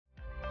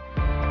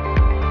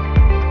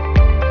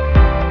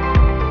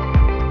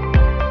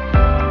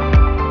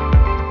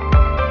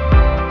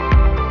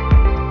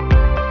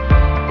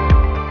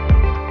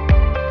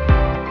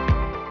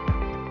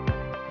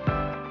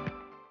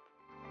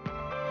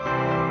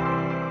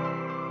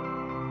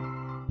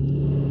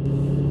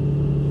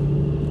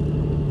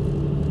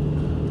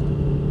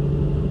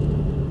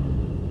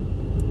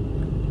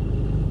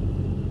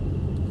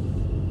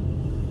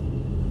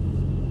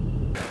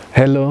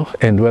Hello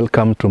and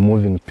welcome to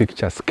Moving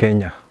Pictures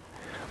Kenya.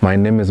 My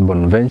name is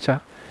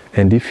Bonventure,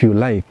 and if you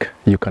like,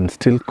 you can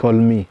still call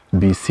me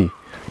BC.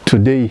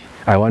 Today,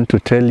 I want to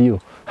tell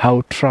you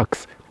how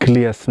trucks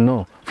clear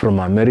snow from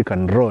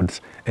American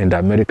roads and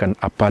American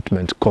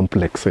apartment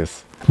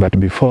complexes. But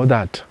before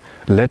that,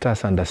 let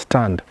us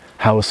understand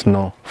how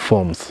snow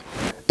forms.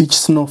 Each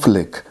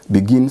snowflake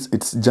begins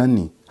its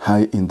journey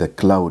high in the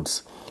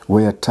clouds,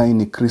 where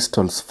tiny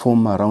crystals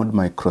form around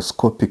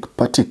microscopic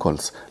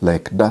particles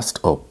like dust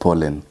or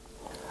pollen.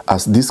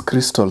 As these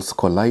crystals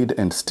collide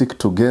and stick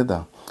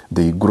together,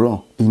 they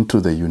grow into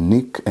the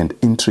unique and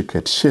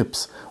intricate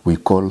shapes we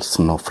call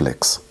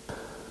snowflakes.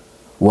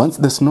 Once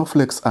the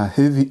snowflakes are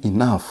heavy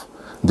enough,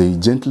 they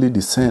gently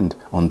descend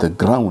on the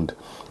ground,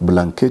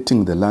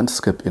 blanketing the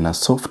landscape in a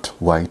soft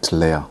white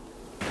layer.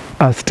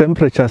 As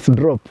temperatures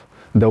drop,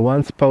 the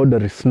once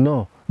powdery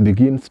snow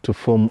begins to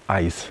form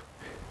ice,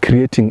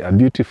 creating a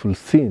beautiful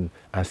scene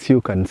as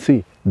you can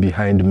see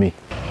behind me.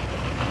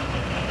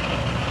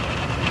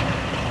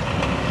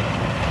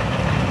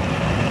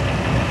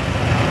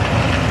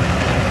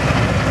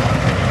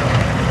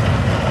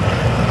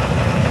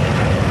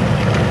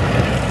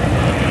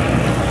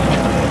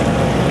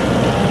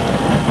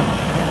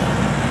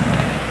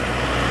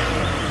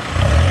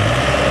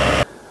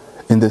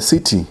 In the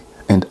city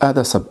and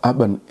other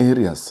suburban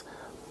areas,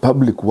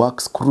 public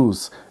works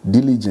crews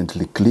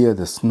diligently clear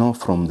the snow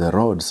from the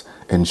roads,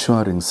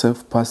 ensuring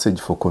safe passage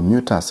for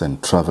commuters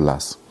and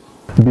travelers.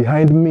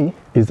 Behind me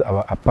is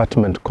our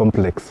apartment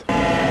complex.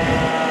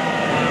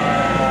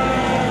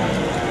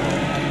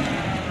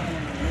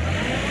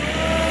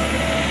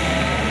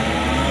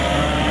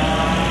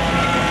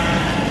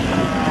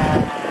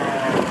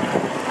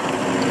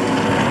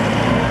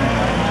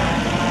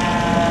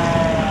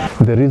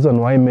 The reason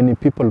why many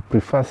people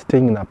prefer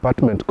staying in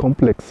apartment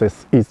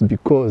complexes is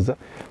because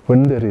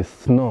when there is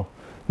snow,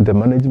 the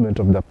management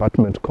of the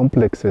apartment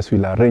complexes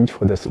will arrange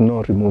for the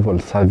snow removal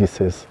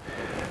services.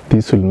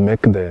 This will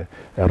make the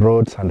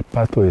roads and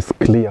pathways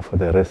clear for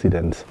the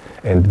residents,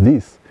 and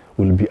this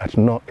will be at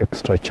no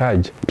extra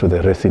charge to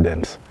the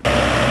residents.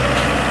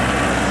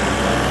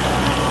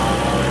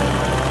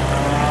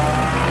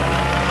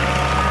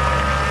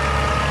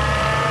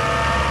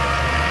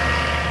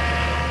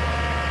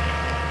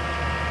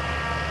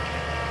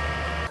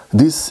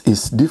 This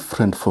is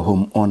different for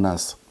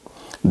homeowners.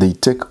 They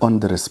take on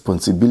the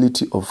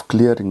responsibility of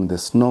clearing the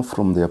snow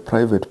from their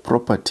private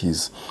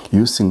properties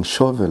using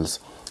shovels,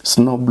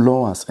 snow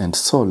blowers and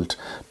salt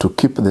to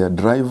keep their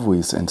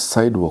driveways and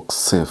sidewalks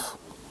safe.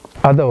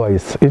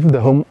 Otherwise, if the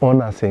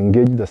homeowners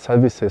engage the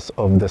services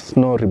of the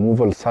snow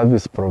removal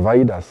service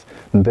providers,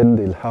 then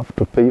they'll have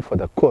to pay for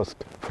the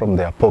cost from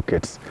their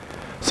pockets.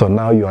 So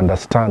now you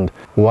understand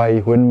why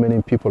when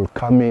many people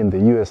come in the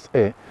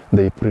USA,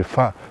 they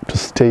prefer to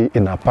stay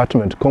in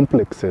apartment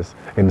complexes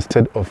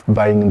instead of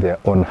buying their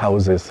own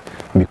houses,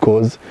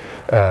 because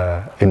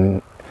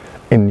in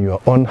your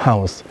own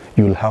house,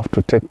 you'll have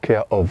to take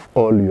care of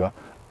all your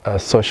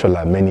social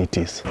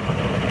amenities.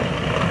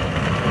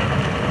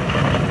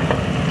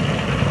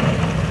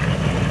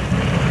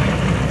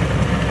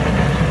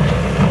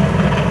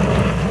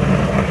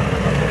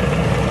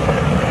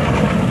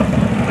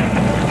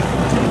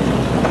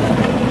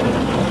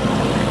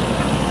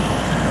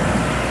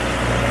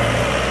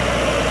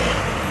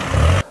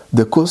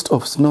 The cost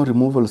of snow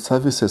removal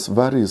services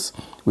varies,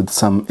 with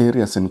some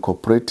areas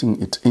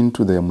incorporating it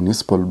into their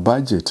municipal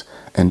budget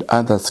and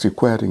others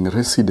requiring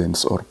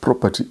residents or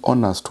property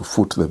owners to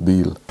foot the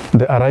bill.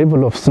 The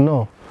arrival of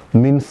snow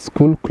means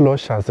school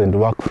closures and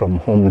work from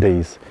home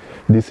days.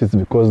 This is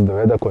because the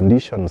weather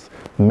conditions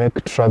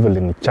make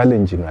traveling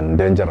challenging and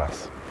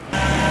dangerous.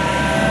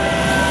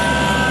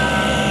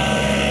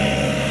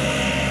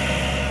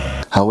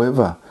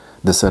 However,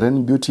 the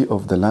serene beauty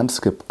of the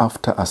landscape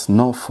after a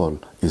snowfall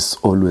is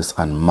always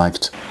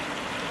unmatched.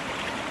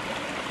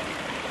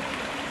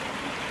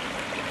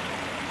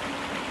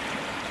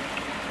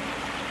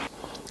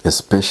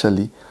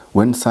 Especially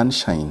when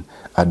sunshine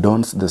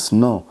adorns the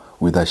snow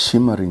with a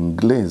shimmering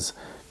glaze,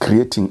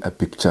 creating a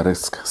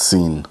picturesque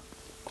scene.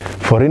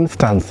 For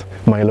instance,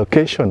 my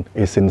location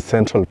is in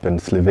central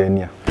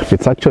Pennsylvania.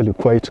 It's actually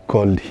quite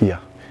cold here.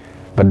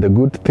 But the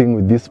good thing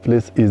with this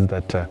place is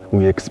that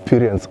we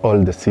experience all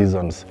the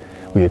seasons.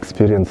 We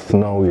experience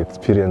snow, we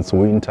experience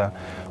winter,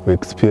 we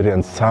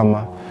experience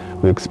summer,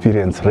 we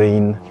experience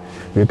rain,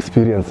 we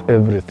experience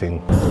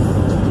everything.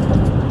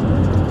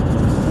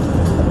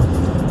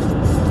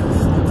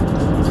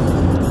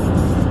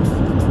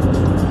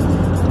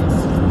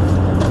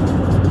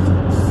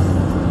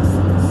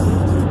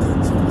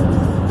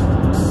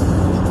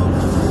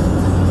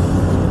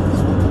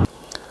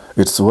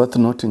 It's worth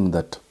noting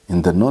that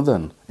in the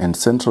northern and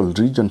central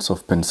regions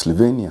of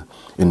Pennsylvania,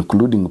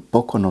 including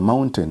Pocono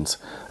Mountains,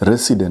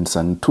 residents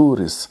and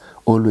tourists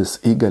always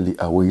eagerly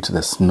await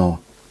the snow.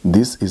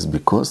 This is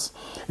because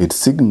it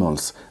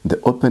signals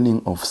the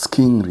opening of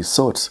skiing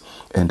resorts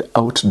and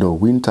outdoor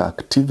winter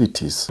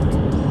activities.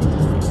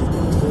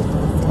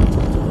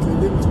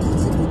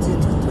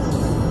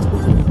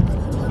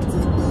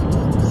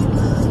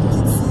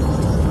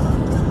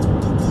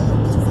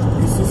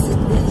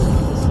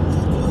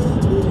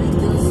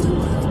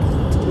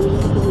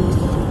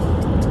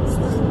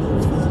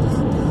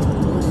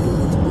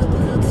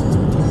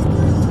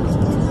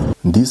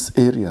 These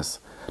areas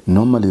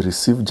normally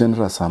receive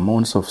generous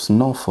amounts of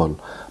snowfall,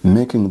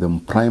 making them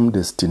prime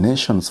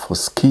destinations for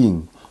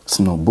skiing,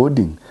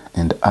 snowboarding,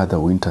 and other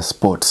winter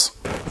sports.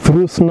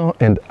 Through snow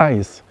and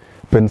ice,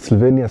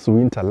 Pennsylvania's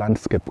winter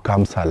landscape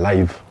comes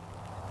alive,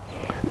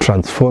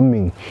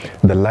 transforming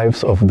the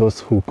lives of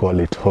those who call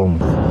it home.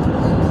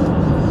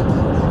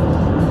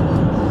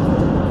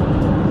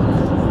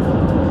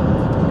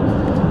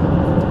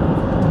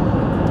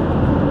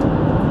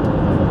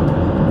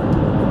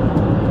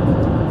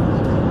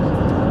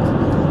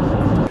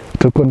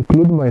 To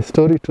conclude my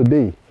story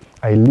today,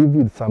 I leave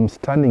with some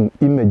stunning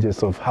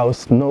images of how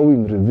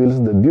snowing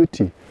reveals the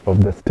beauty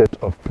of the state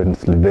of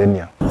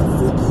Pennsylvania.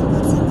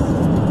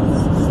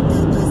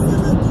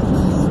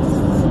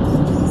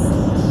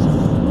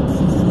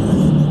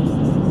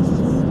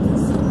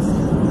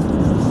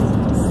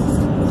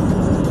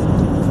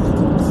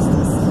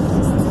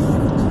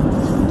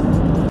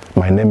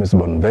 My name is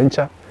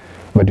Bonventure,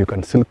 but you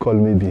can still call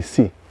me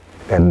BC,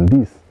 and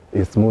this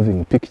is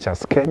Moving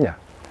Pictures Kenya,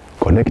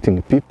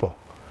 connecting people,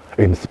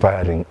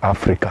 inspiring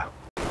Africa.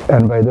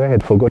 And by the way, I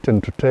had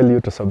forgotten to tell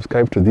you to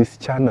subscribe to this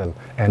channel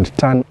and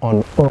turn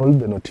on all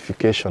the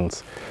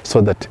notifications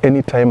so that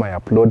anytime I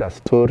upload a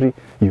story,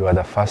 you are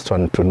the first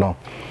one to know.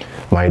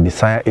 My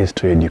desire is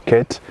to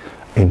educate,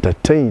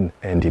 entertain,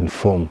 and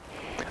inform.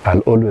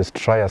 I'll always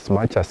try as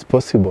much as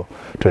possible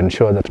to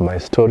ensure that my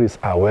stories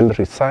are well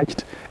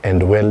researched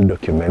and well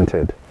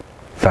documented.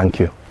 Thank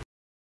you.